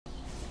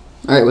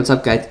Alright, what's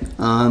up guys?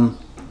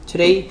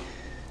 Today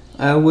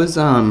I was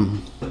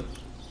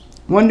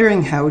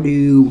wondering how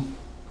to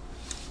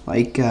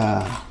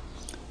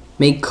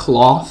make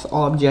cloth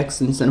objects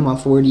in Cinema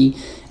 4D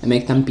and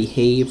make them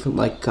behave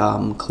like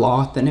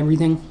cloth and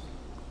everything.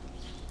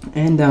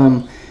 And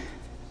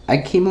I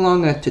came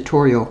along a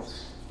tutorial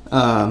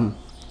from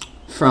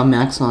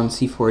Maxon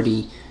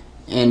C4D,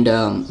 and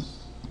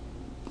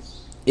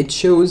it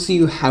shows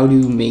you how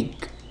to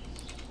make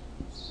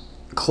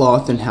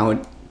cloth and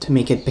how to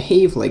make it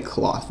behave like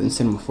cloth in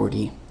Cinema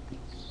 4D.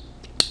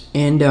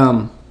 And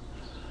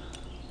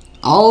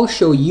I'll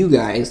show you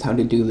guys how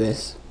to do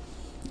this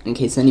in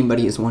case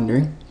anybody is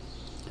wondering.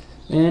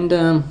 And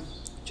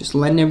just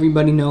letting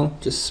everybody know,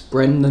 just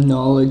spreading the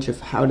knowledge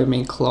of how to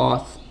make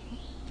cloth.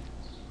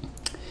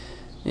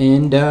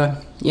 And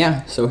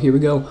yeah, so here we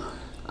go.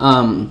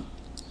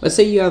 Let's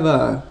say you have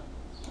a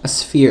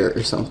sphere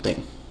or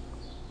something.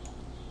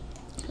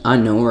 I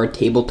don't know, or a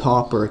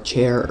tabletop or a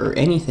chair or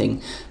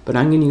anything, but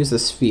I'm gonna use a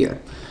sphere.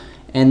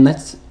 And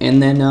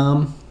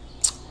then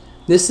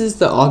this is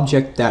the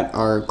object that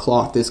our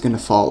cloth is gonna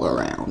fall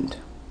around.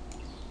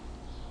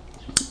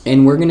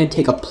 And we're gonna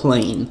take a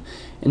plane,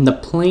 and the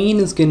plane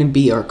is gonna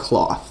be our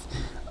cloth.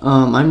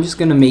 I'm just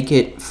gonna make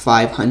it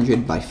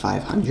 500 by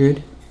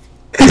 500.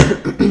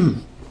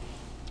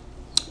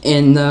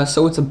 And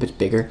so it's a bit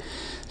bigger,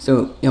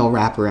 so it'll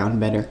wrap around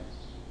better.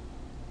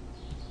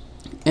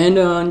 And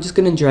I'm just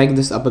going to drag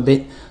this up a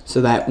bit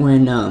so that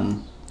when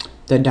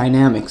the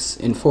dynamics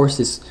and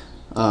forces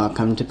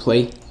come into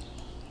play,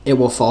 it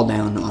will fall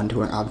down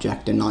onto our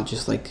object and not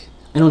just like,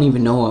 I don't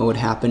even know what would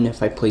happen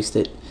if I placed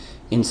it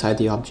inside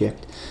the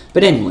object.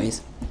 But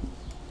anyways,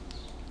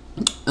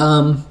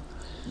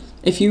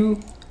 if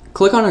you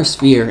click on our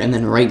sphere and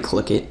then right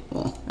click it,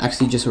 well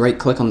actually just right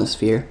click on the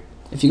sphere.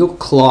 If you go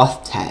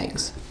cloth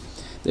tags,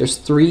 there's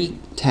 3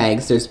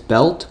 tags, there's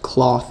belt,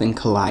 cloth, and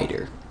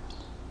collider.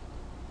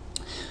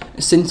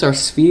 Since our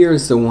sphere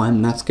is the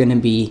one that's going to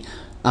be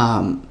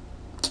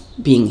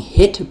being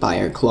hit by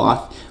our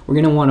cloth, we're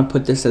going to want to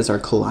put this as our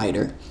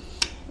collider.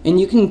 And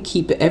you can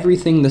keep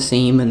everything the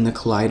same in the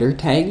collider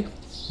tag.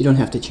 You don't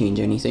have to change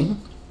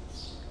anything.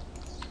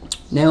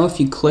 Now if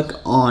you click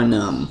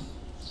on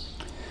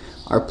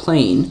our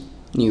plane,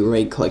 and you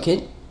right click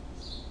it,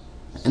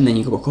 and then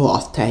you go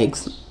cloth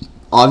tags,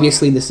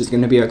 obviously this is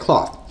going to be our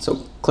cloth.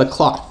 So click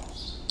cloth.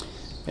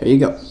 There you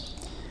go.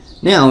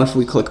 Now if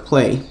we click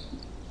play,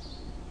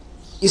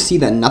 you see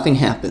that nothing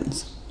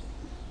happens.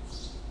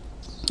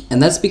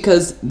 And that's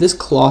because this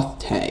cloth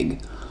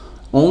tag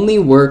only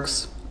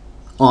works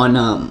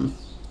on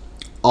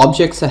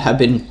objects that have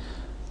been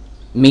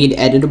made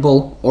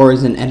editable or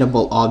is an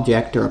editable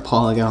object or a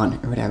polygon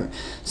or whatever.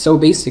 So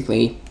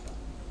basically,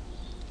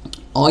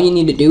 all you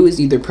need to do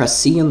is either press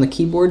C on the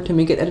keyboard to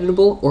make it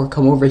editable, or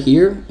come over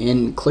here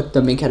and click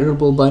the make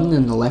editable button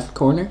in the left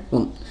corner.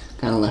 Well,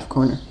 kind of left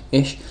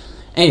corner-ish.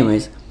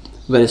 Anyways,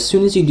 but as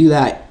soon as you do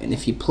that, and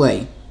if you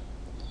play,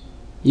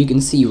 you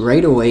can see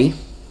right away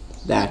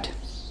that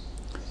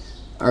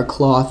our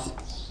cloth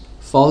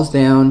falls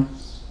down,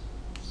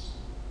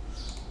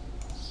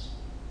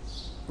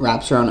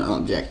 wraps around an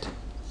object.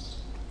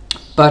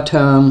 But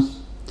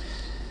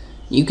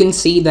you can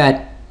see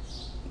that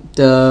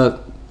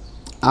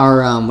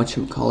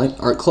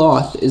our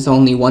cloth is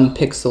only 1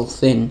 pixel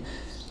thin.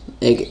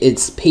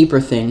 It's paper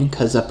thin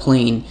because a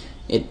plane,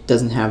 it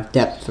doesn't have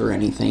depth or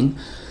anything.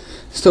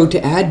 So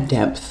to add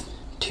depth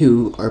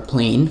to our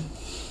plane,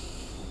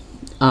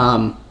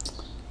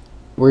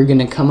 we're going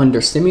to come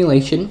under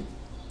simulation,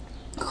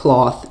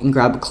 cloth, and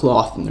grab a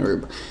cloth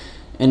NURB.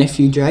 And if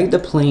you drag the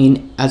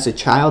plane as a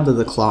child of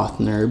the cloth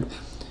NURB,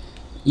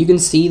 you can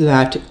see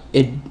that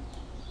it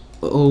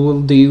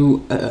will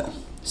do, as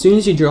soon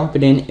as you drop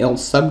it in, it'll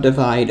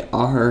subdivide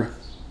our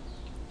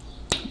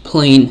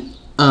plane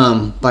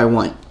by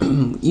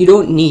 1. You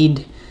don't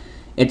need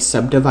it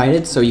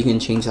subdivided, so you can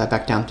change that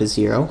back down to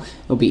 0.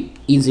 It'll be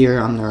easier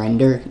on the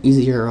render,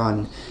 easier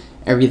on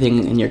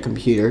everything in your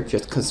computer,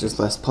 just because there's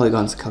less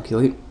polygons to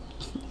calculate.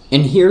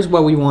 And here's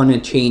what we want to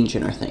change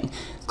in our thing.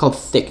 It's called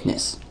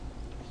thickness.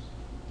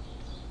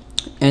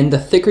 And the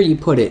thicker you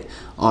put it,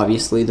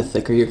 obviously the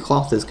thicker your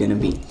cloth is going to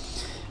be.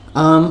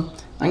 I'm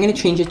going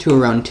to change it to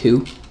around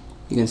 2.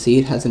 You can see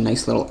it has a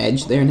nice little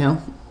edge there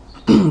now.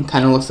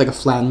 Kind of looks like a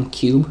flattened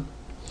cube.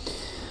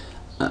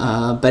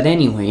 But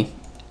anyway,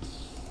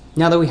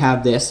 now that we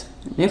have this,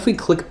 if we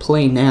click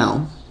play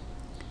now,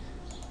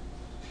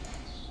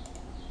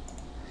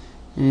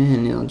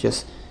 and it'll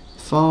just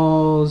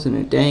falls and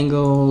it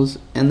dangles.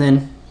 And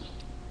then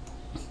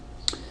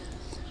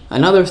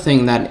another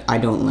thing that I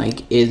don't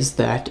like is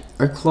that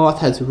our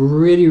cloth has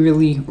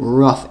really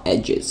rough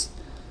edges.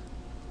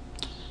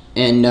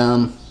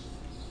 And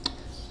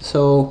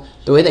so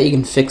the way that you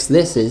can fix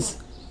this is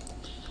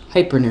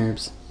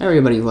HyperNURBs.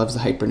 Everybody loves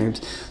the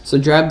HyperNURBs. So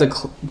drag the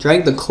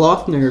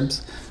cloth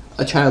NURBs,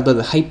 a child of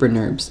the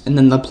HyperNURBs, and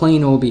then the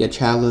plane will be a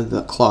child of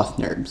the cloth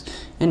NURBs,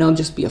 and it'll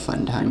just be a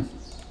fun time.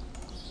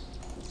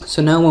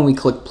 So now when we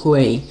click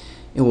play,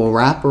 it will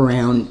wrap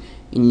around,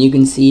 and you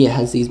can see it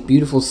has these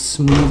beautiful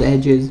smooth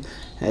edges,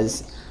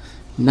 Has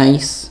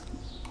nice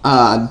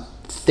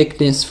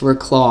thickness for a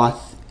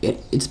cloth.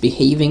 It's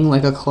behaving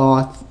like a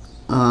cloth.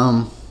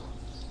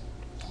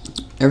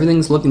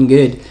 Everything's looking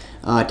good.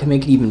 To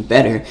make it even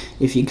better,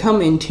 if you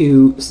come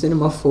into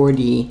Cinema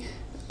 4D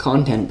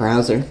content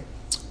browser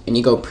and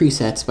you go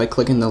presets by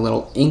clicking the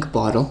little ink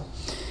bottle,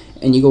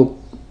 and you go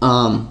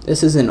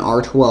this is an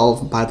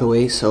R12, by the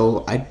way,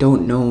 so I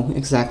don't know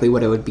exactly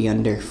what it would be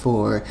under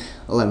for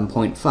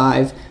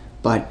 11.5,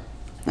 but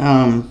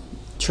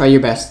try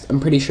your best. I'm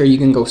pretty sure you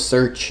can go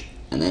search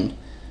and then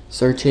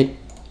search it.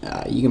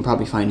 You can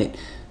probably find it.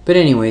 But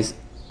anyways,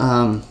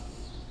 I'm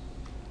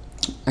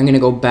gonna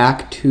go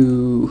back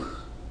to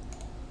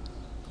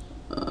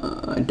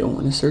I don't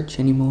want to search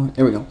anymore.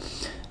 There we go.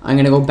 I'm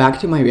gonna go back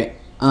to my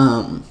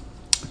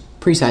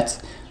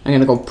presets. I'm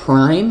gonna go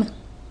prime,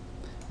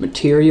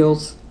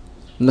 materials,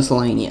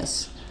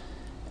 miscellaneous,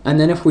 and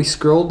then if we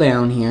scroll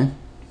down here,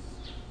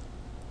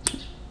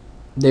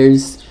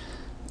 there's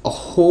a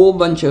whole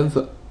bunch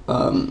of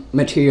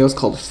materials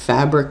called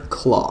fabric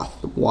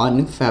cloth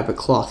 1, fabric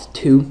cloth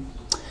 2,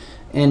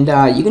 and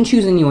you can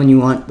choose any one you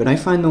want, but I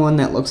find the one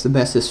that looks the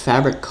best is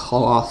fabric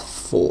cloth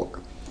 4.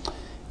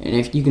 And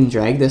if you can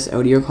drag this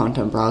out of your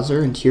content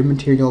browser into your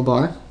material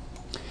bar,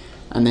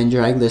 and then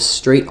drag this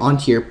straight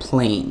onto your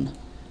plane,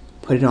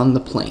 put it on the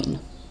plane,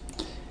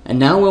 and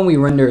now when we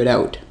render it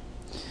out,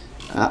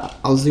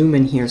 I'll zoom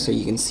in here so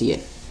you can see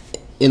it.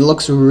 It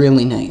looks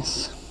really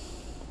nice.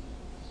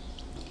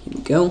 Here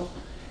we go.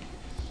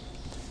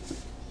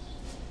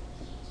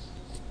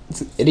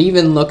 It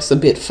even looks a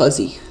bit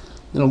fuzzy,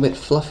 a little bit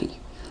fluffy.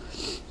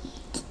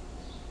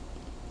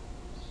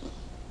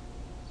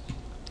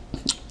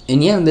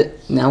 And yeah,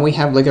 now we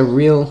have like a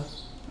real,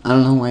 I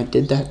don't know why I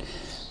did that,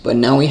 but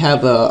now we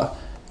have a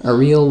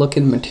real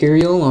looking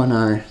material on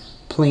our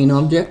plane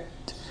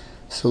object,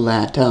 so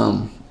that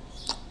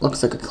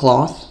looks like a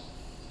cloth.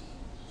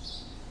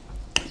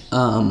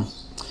 And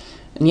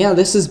yeah,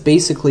 this is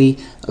basically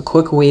a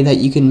quick way that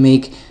you can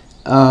make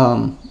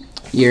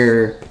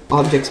your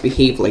objects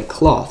behave like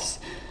cloths.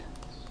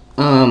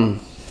 I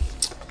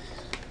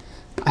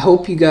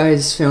hope you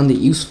guys found it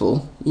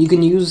useful. You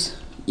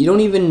don't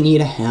even need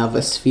to have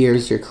a sphere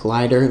as your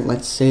collider.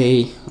 Let's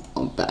say,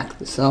 I'll back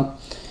this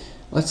up.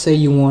 Let's say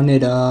you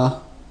wanted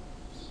a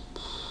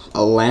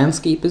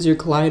landscape as your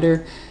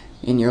collider,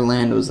 and your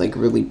land was like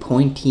really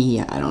pointy,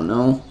 I don't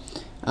know.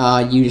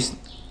 You just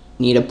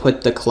need to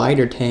put the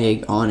collider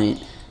tag on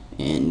it,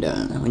 and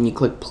when you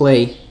click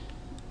play,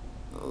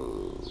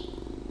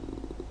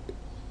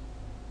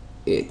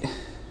 it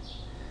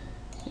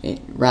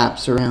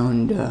wraps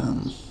around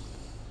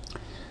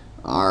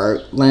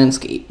our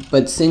landscape.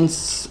 But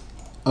since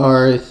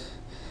our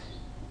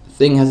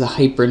thing has a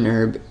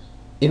HyperNURB,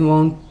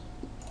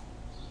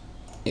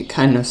 it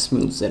kind of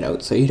smooths it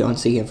out so you don't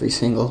see every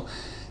single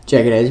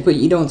jagged edge, but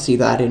you don't see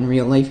that in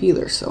real life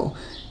either, so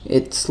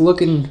it's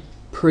looking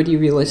pretty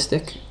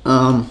realistic.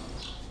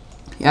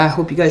 Yeah, I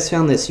hope you guys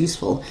found this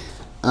useful.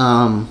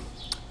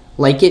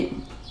 Like it,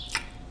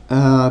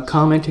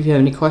 comment if you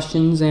have any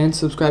questions, and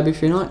subscribe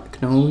if you're not. I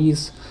can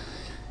always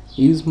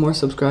use more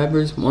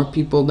subscribers, more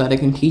people that I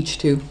can teach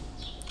to.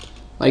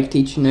 Like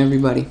teaching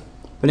everybody.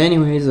 But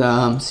anyways,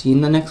 see you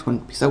in the next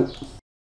one. Peace out.